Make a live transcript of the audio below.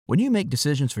When you make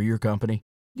decisions for your company,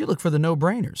 you look for the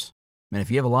no-brainers. And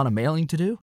if you have a lot of mailing to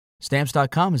do,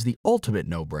 Stamps.com is the ultimate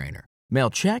no-brainer. Mail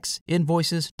checks,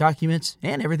 invoices, documents,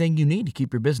 and everything you need to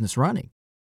keep your business running.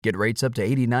 Get rates up to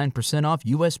 89% off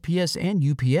USPS and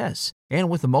UPS. And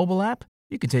with the mobile app,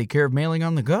 you can take care of mailing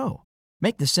on the go.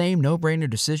 Make the same no-brainer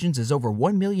decisions as over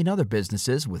 1 million other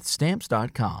businesses with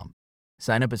Stamps.com.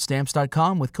 Sign up at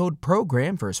Stamps.com with code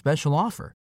PROGRAM for a special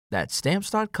offer. That's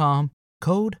Stamps.com,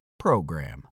 code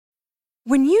PROGRAM.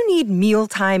 When you need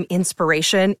mealtime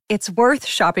inspiration, it's worth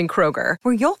shopping Kroger,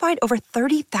 where you'll find over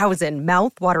 30,000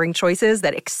 mouth-watering choices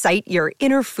that excite your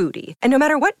inner foodie. And no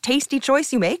matter what tasty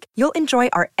choice you make, you'll enjoy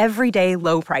our everyday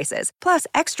low prices, plus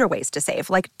extra ways to save,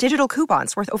 like digital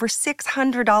coupons worth over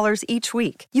 $600 each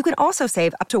week. You can also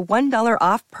save up to $1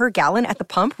 off per gallon at the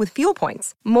pump with fuel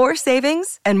points. More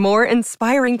savings and more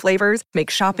inspiring flavors make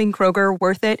shopping Kroger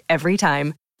worth it every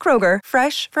time. Kroger,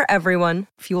 fresh for everyone.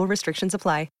 Fuel restrictions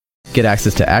apply. Get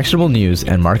access to actionable news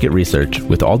and market research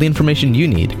with all the information you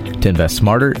need to invest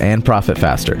smarter and profit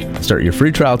faster. Start your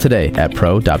free trial today at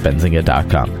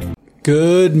pro.benzinga.com.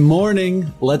 Good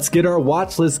morning. Let's get our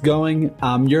watch list going.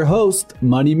 I'm your host,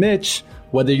 Money Mitch.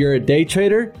 Whether you're a day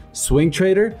trader, swing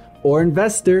trader, or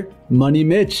investor, Money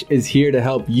Mitch is here to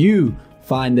help you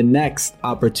find the next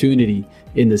opportunity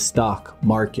in the stock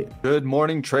market. Good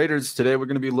morning, traders. Today we're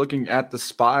going to be looking at the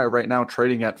SPY right now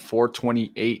trading at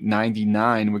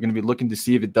 428.99. We're going to be looking to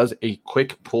see if it does a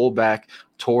quick pullback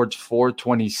towards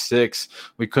 426.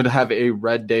 We could have a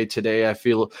red day today. I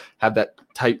have that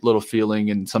tight little feeling,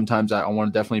 and sometimes I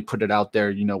want to definitely put it out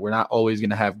there. You know, we're not always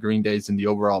going to have green days in the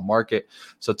overall market.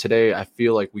 So today I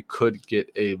feel like we could get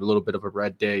a little bit of a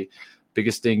red day.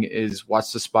 Biggest thing is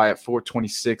watch the SPY at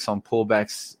 426 on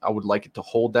pullbacks. I would like it to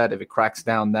hold that. If it cracks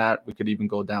down that, we could even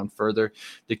go down further.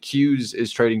 The Qs is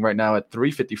trading right now at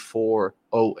 354.08.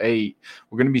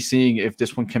 We're going to be seeing if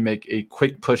this one can make a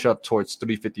quick push up towards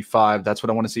 355. That's what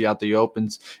I want to see out the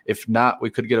opens. If not, we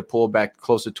could get a pullback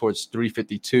closer towards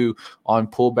 352. On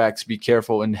pullbacks, be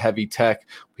careful in heavy tech.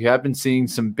 We have been seeing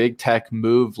some big tech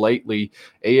move lately.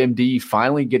 AMD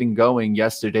finally getting going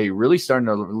yesterday, really starting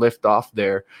to lift off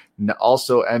there.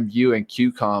 Also MU and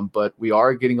QCOM, but we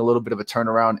are getting a little bit of a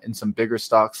turnaround in some bigger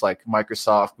stocks like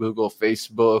Microsoft, Google,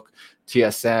 Facebook,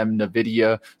 TSM,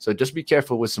 NVIDIA. So just be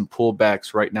careful with some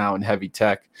pullbacks right now in heavy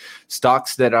tech.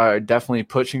 Stocks that are definitely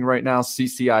pushing right now,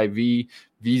 CCIV,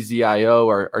 VZIO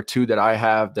are two that I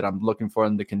have that I'm looking for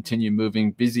them to continue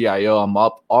moving. VZIO, I'm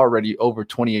up already over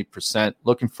 28%,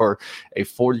 looking for a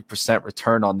 40%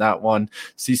 return on that one.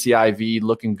 CCIV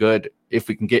looking good. If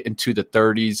we can get into the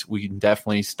 30s, we can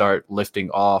definitely start lifting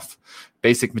off.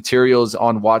 Basic materials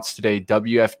on watch today,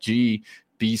 WFG,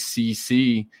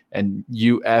 BCC, and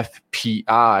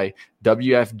UFPI.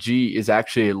 WFG is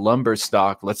actually a lumber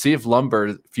stock. Let's see if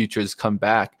lumber futures come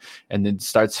back and then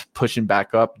starts pushing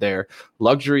back up there.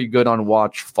 Luxury good on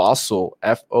watch. Fossil,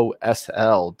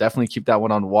 FOSL. Definitely keep that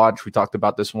one on watch. We talked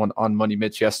about this one on Money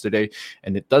Mitch yesterday,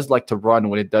 and it does like to run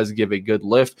when it does give a good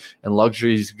lift, and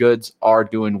luxury's goods are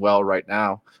doing well right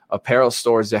now. Apparel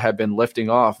stores that have been lifting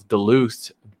off,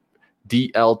 Duluth,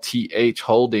 DLTH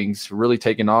Holdings really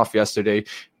taking off yesterday.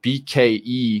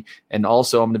 BKE, and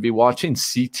also I'm going to be watching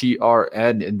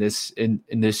CTRN in this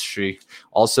industry.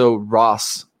 Also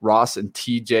Ross and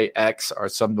TJX are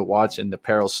some to watch in the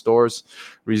apparel stores.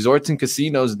 Resorts and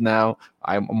casinos now,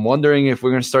 I'm wondering if we're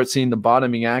going to start seeing the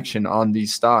bottoming action on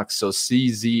these stocks. So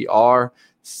CZR,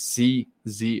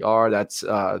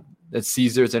 that's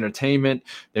Caesars Entertainment.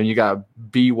 Then you got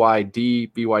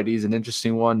BYD. BYD is an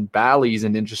interesting one. Bally is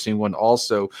an interesting one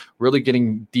also. Really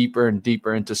getting deeper and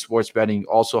deeper into sports betting.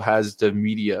 Also has the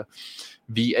media.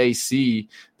 VAC,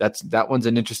 that one's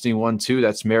an interesting one too.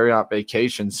 That's Marriott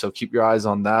Vacations. So keep your eyes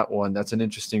on that one. That's an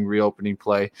interesting reopening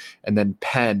play. And then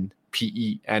Penn,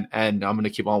 PENN. I'm going to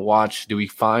keep on watch. Do we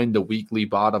find the weekly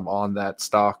bottom on that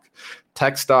stock?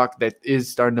 Tech stock that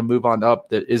is starting to move on up,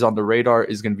 that is on the radar,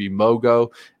 is going to be Mogo,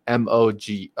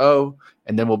 MOGO.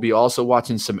 And then we'll be also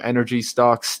watching some energy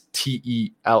stocks,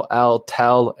 TELL,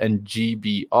 TEL, and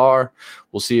GBR.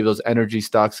 We'll see if those energy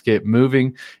stocks get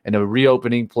moving. And a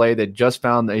reopening play that just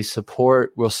found a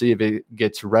support. We'll see if it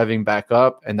gets revving back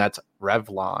up, and that's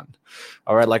Revlon.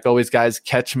 All right, like always, guys,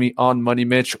 catch me on Money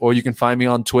Mitch, or you can find me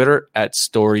on Twitter at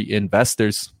Story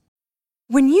Investors.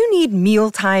 When you need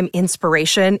mealtime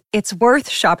inspiration, it's worth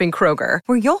shopping Kroger,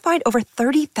 where you'll find over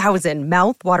 30,000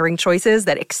 mouth-watering choices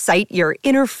that excite your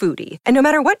inner foodie. And no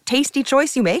matter what tasty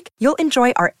choice you make, you'll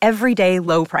enjoy our everyday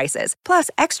low prices, plus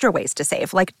extra ways to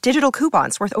save, like digital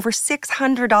coupons worth over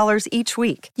 $600 each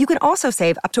week. You can also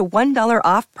save up to $1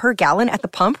 off per gallon at the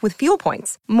pump with fuel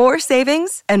points. More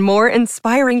savings and more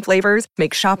inspiring flavors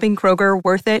make shopping Kroger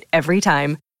worth it every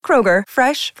time. Kroger,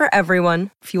 fresh for everyone.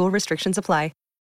 Fuel restrictions apply.